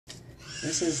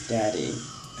This is Daddy,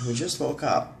 who just woke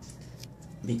up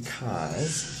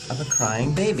because of a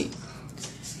crying baby.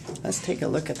 Let's take a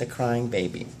look at the crying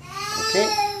baby,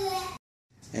 okay?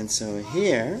 And so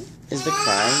here is the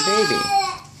crying baby.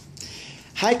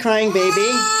 Hi, crying baby.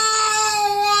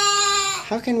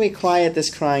 How can we quiet this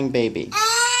crying baby?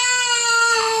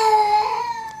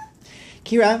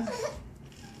 Kyra?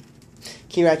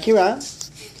 Kyra, Kyra?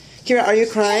 Kyra, are you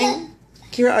crying?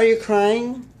 Kyra, are you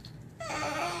crying?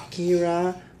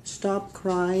 Kyra, stop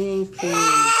crying, please.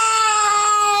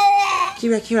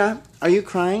 Kyra, Kyra, are you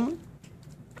crying?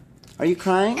 Are you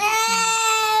crying?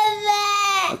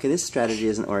 Okay, this strategy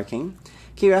isn't working.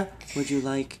 Kyra, would you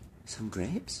like some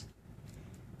grapes?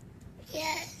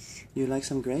 Yes. You like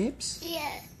some grapes?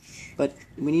 Yes. But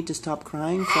we need to stop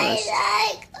crying first.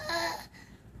 I like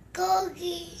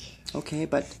cookie. Okay,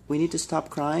 but we need to stop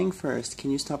crying first.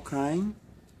 Can you stop crying?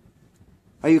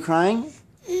 Are you crying?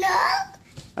 No.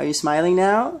 Are you smiling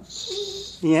now?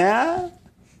 Yeah?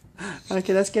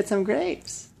 Okay, let's get some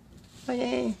grapes.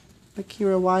 Okay. But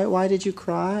Kyra, why did you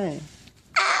cry?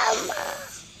 Amma.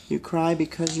 You cry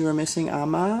because you were missing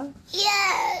Amma?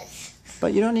 Yes.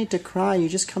 But you don't need to cry. You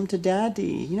just come to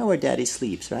Daddy. You know where Daddy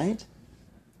sleeps, right?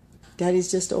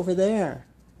 Daddy's just over there.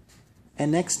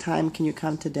 And next time, can you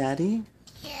come to Daddy?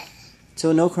 Yes.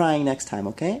 So no crying next time,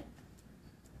 okay?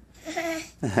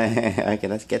 Okay,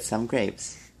 let's get some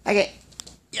grapes. Okay.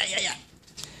 Yeah.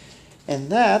 And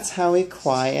that's how we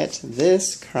quiet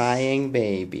this crying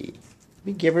baby.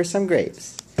 We give her some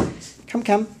grapes. Come.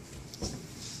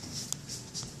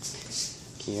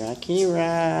 Kyra.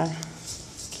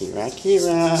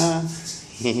 Kyra.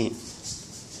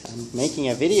 I'm making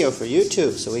a video for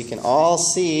YouTube so we can all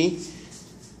see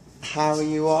how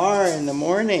you are in the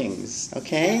mornings,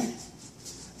 okay?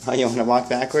 Oh, you want to walk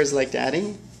backwards like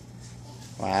Daddy?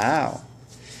 Wow.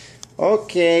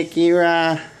 Okay,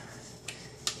 Kyra.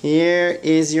 Here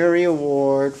is your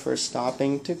reward for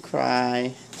stopping to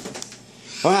cry.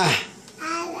 Wow.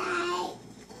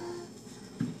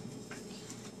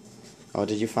 Oh,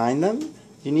 did you find them?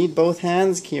 You need both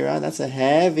hands, Kyra. That's a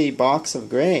heavy box of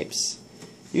grapes.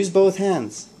 Use both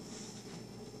hands.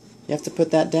 You have to put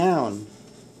that down.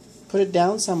 Put it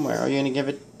down somewhere. Are you going to give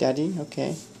it Daddy?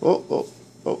 Okay. Oh.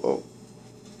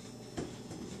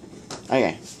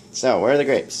 Okay. So, where are the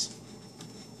grapes?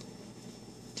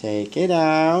 Take it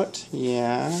out.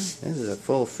 Yeah. This is a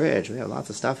full fridge. We have lots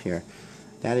of stuff here.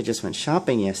 Daddy just went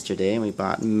shopping yesterday and we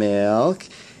bought milk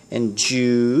and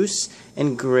juice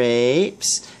and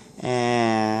grapes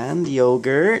and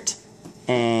yogurt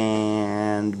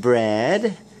and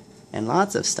bread and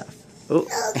lots of stuff. Oh.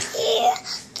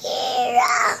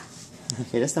 Kyra.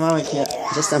 Okay, just a moment, Kyra.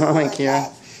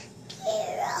 Kyra,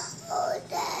 hold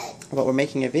that. But we're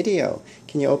making a video.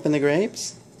 Can you open the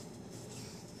grapes?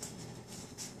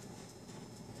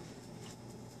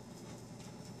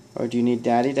 Or do you need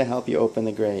Daddy to help you open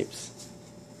the grapes?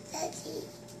 Daddy.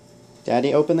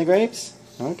 Daddy, open the grapes?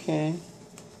 Okay.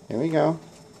 Here we go.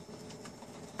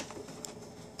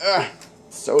 Ugh,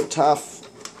 so tough.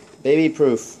 Baby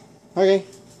proof. Okay.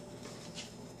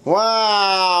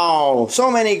 Wow! So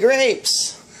many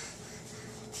grapes!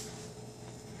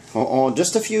 Oh,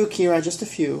 just a few, Kyra, just a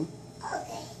few.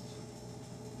 Okay.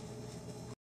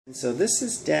 And so this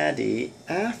is Daddy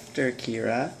after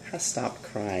Kyra has stopped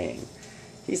crying.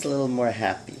 He's a little more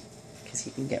happy because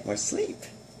he can get more sleep.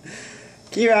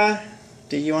 Kyra,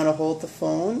 do you want to hold the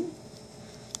phone?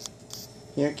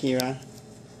 Here, Kyra.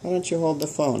 Why don't you hold the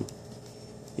phone?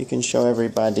 You can show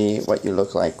everybody what you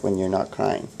look like when you're not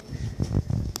crying.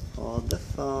 Hold the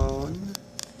phone.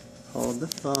 Hold the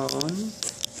phone.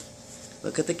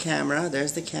 Look at the camera.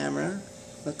 There's the camera.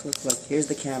 Look. Here's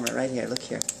the camera right here. Look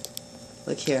here.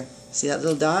 Look here. See that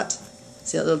little dot?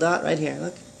 See that little dot right here?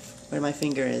 Look where my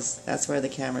finger is. That's where the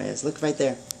camera is. Look right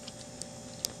there.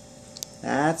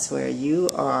 That's where you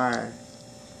are.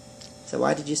 So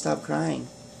why did you stop crying?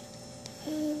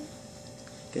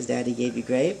 Because Daddy gave you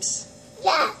grapes?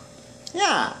 Yeah.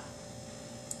 Yeah.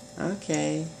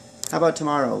 Okay. How about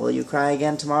tomorrow? Will you cry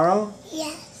again tomorrow?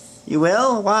 Yes. You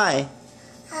will? Why?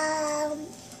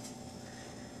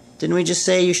 Didn't we just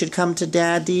say you should come to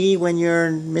Daddy when you're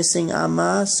missing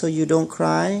Amma so you don't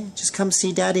cry? Just come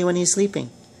see Daddy when he's sleeping.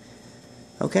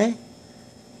 Okay?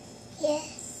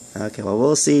 Yes. Okay, well,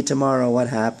 we'll see tomorrow what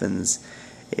happens.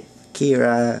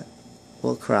 Kyra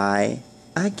will cry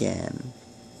again.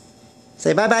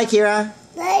 Say bye-bye, Kyra.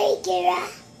 Bye, Kyra.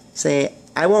 Say,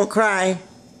 I won't cry.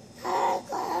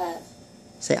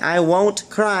 Say, I won't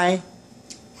cry.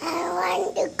 I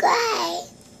want to cry.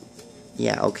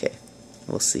 Yeah, okay.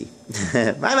 We'll see.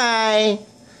 Bye-bye.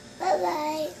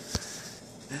 Bye-bye.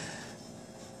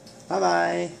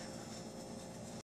 Bye-bye.